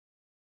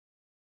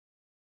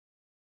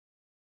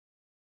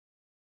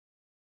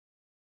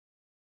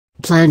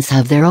Plants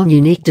have their own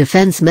unique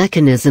defense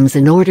mechanisms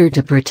in order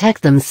to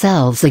protect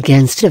themselves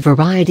against a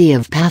variety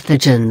of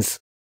pathogens.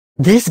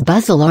 This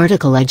Buzzle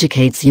article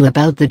educates you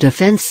about the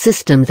defense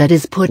system that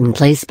is put in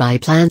place by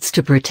plants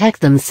to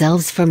protect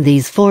themselves from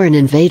these foreign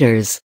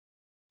invaders.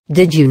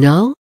 Did you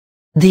know?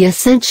 The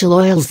essential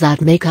oils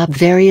that make up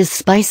various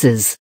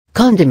spices,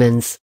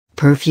 condiments,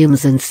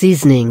 perfumes and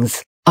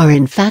seasonings, are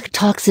in fact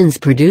toxins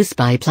produced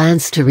by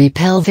plants to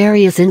repel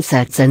various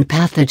insects and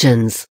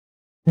pathogens.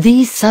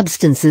 These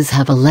substances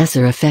have a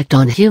lesser effect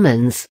on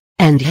humans,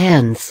 and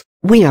hence,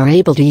 we are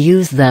able to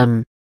use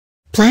them.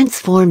 Plants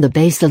form the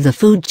base of the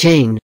food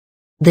chain.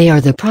 They are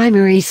the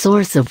primary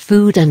source of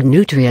food and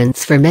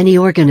nutrients for many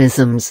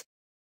organisms.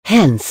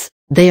 Hence,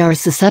 they are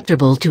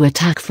susceptible to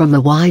attack from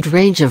a wide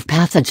range of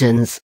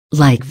pathogens,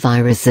 like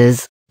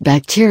viruses,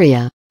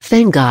 bacteria,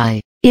 fungi,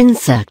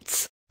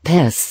 insects,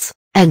 pests,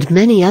 and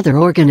many other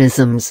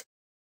organisms.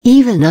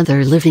 Even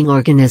other living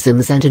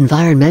organisms and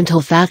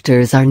environmental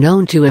factors are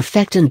known to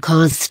affect and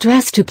cause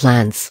stress to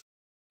plants.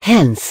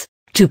 Hence,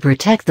 to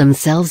protect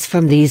themselves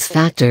from these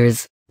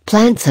factors,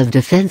 plants have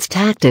defense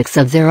tactics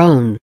of their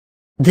own.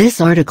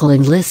 This article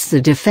enlists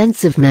the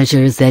defensive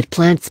measures that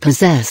plants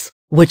possess,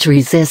 which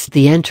resist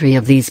the entry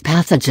of these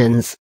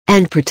pathogens,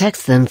 and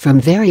protects them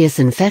from various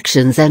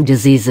infections and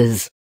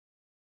diseases.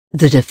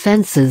 The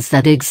defenses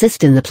that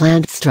exist in the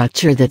plant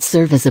structure that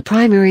serve as a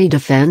primary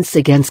defense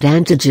against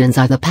antigens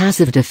are the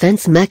passive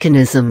defense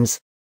mechanisms.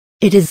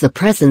 It is the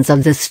presence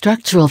of the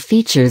structural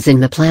features in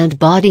the plant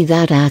body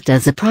that act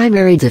as a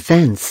primary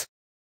defense.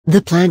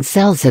 The plant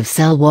cells have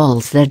cell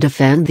walls that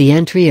defend the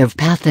entry of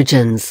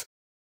pathogens.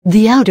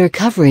 The outer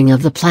covering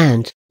of the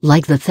plant,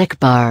 like the thick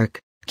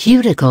bark,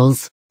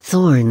 cuticles,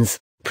 thorns,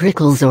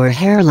 prickles or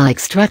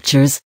hair-like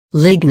structures,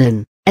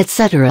 lignin,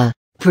 etc.,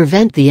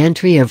 prevent the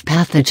entry of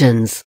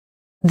pathogens.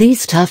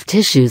 These tough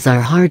tissues are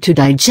hard to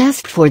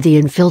digest for the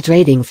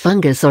infiltrating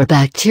fungus or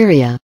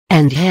bacteria,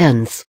 and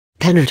hence,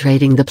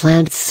 penetrating the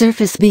plant's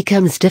surface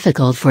becomes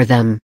difficult for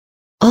them.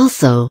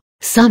 Also,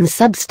 some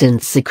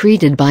substance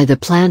secreted by the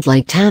plant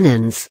like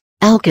tannins,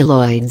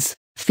 alkaloids,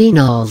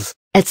 phenols,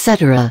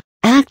 etc.,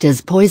 act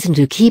as poison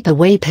to keep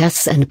away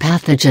pests and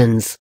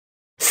pathogens.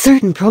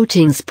 Certain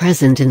proteins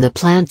present in the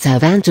plants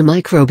have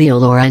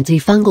antimicrobial or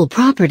antifungal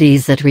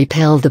properties that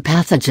repel the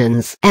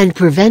pathogens and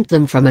prevent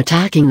them from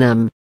attacking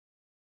them.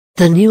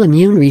 The new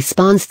immune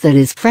response that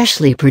is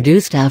freshly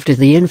produced after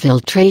the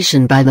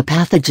infiltration by the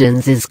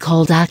pathogens is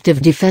called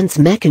active defense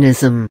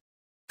mechanism.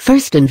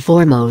 First and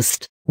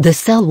foremost, the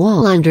cell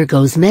wall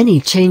undergoes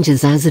many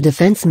changes as a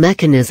defense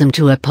mechanism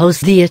to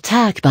oppose the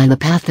attack by the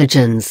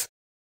pathogens.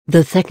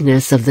 The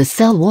thickness of the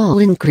cell wall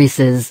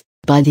increases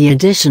by the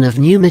addition of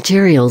new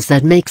materials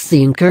that makes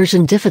the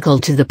incursion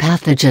difficult to the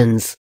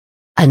pathogens.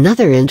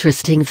 Another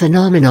interesting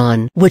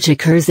phenomenon which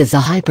occurs is a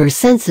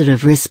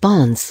hypersensitive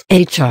response,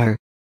 HR.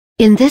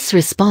 In this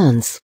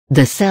response,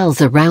 the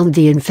cells around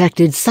the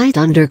infected site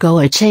undergo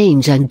a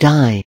change and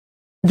die.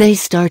 They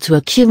start to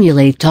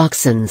accumulate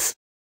toxins.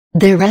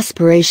 Their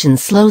respiration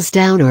slows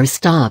down or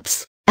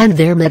stops, and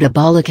their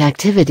metabolic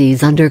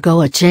activities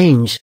undergo a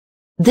change.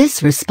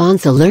 This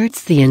response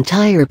alerts the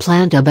entire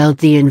plant about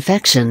the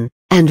infection,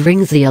 and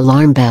rings the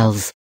alarm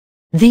bells.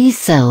 These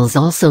cells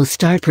also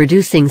start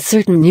producing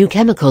certain new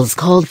chemicals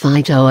called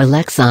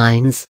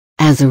phytoalexins,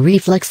 as a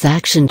reflex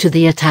action to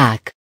the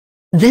attack.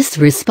 This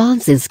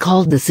response is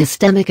called the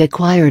systemic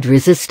acquired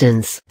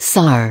resistance,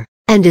 SAR,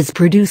 and is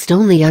produced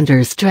only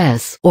under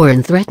stress or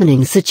in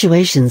threatening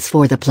situations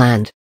for the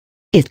plant.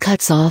 It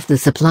cuts off the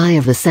supply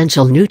of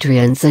essential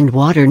nutrients and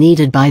water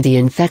needed by the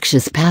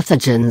infectious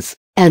pathogens,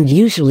 and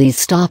usually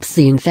stops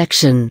the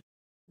infection.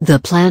 The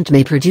plant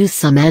may produce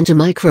some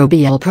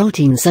antimicrobial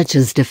proteins such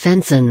as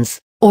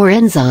defensins, or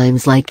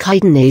enzymes like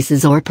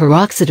chitinases or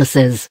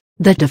peroxidases,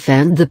 that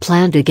defend the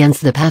plant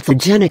against the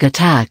pathogenic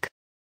attack.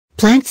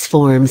 Plants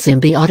form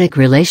symbiotic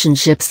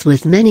relationships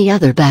with many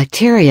other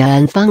bacteria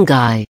and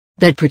fungi,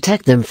 that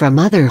protect them from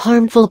other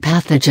harmful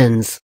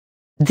pathogens.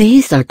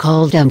 These are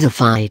called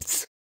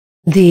endophytes.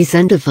 These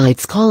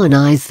endophytes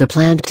colonize the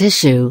plant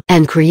tissue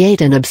and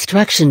create an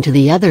obstruction to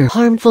the other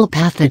harmful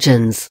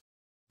pathogens.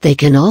 They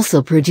can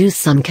also produce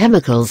some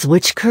chemicals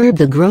which curb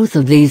the growth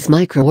of these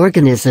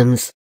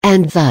microorganisms,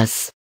 and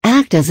thus,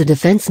 act as a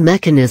defense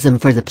mechanism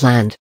for the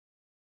plant.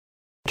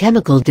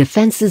 Chemical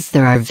defenses.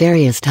 There are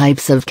various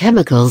types of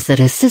chemicals that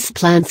assist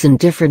plants in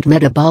different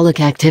metabolic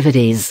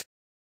activities.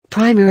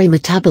 Primary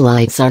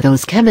metabolites are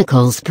those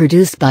chemicals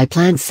produced by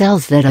plant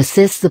cells that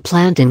assist the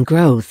plant in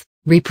growth,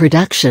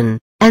 reproduction,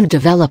 and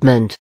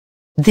development.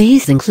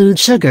 These include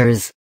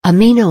sugars,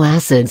 amino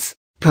acids,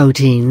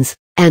 proteins,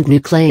 and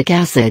nucleic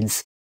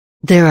acids.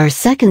 There are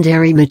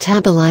secondary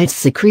metabolites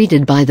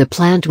secreted by the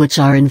plant which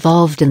are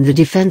involved in the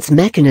defense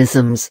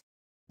mechanisms.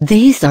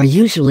 These are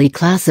usually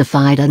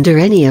classified under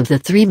any of the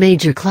three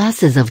major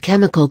classes of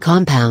chemical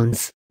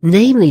compounds,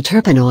 namely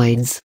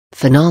terpenoids,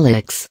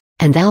 phenolics,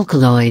 and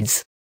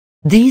alkaloids.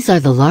 These are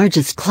the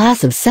largest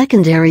class of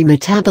secondary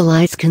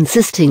metabolites,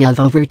 consisting of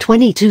over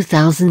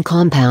 22,000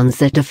 compounds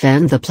that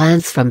defend the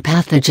plants from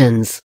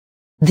pathogens.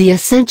 The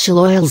essential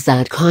oils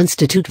that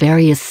constitute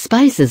various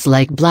spices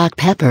like black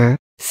pepper,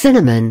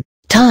 cinnamon,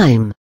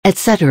 thyme,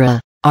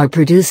 etc., are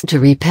produced to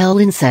repel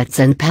insects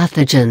and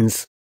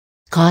pathogens.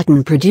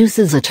 Cotton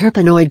produces a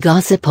terpenoid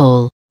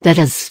gossypol that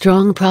has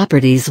strong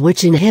properties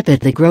which inhibit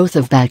the growth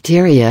of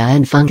bacteria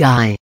and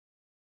fungi.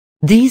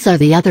 These are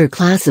the other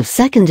class of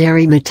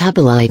secondary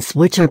metabolites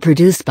which are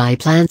produced by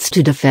plants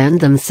to defend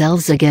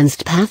themselves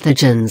against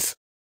pathogens.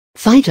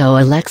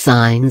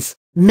 Phytoalexines,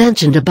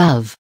 mentioned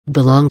above,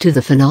 belong to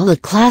the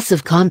phenolic class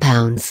of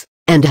compounds,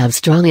 and have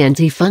strong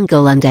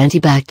antifungal and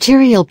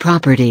antibacterial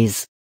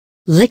properties.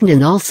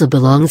 Lignin also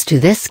belongs to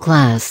this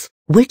class,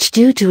 which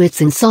due to its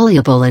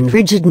insoluble and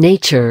rigid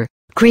nature,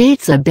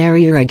 creates a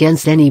barrier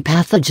against any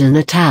pathogen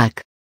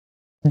attack.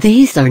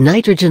 These are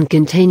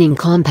nitrogen-containing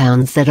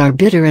compounds that are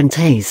bitter in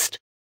taste.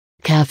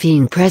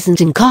 Caffeine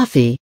present in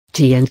coffee,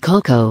 tea and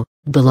cocoa,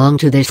 belong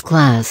to this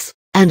class,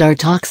 and are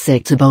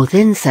toxic to both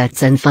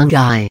insects and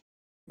fungi.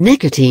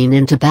 Nicotine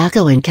in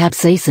tobacco and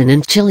capsaicin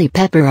in chili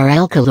pepper are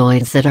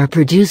alkaloids that are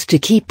produced to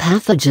keep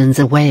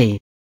pathogens away.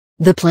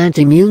 The plant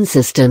immune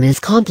system is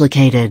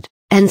complicated,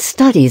 and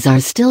studies are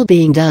still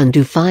being done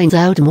to find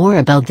out more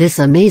about this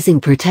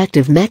amazing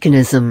protective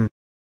mechanism.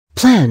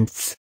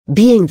 Plants,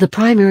 being the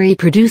primary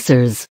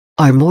producers,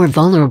 are more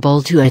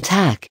vulnerable to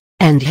attack,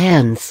 and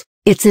hence,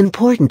 it's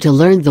important to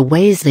learn the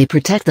ways they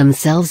protect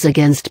themselves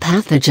against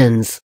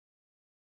pathogens.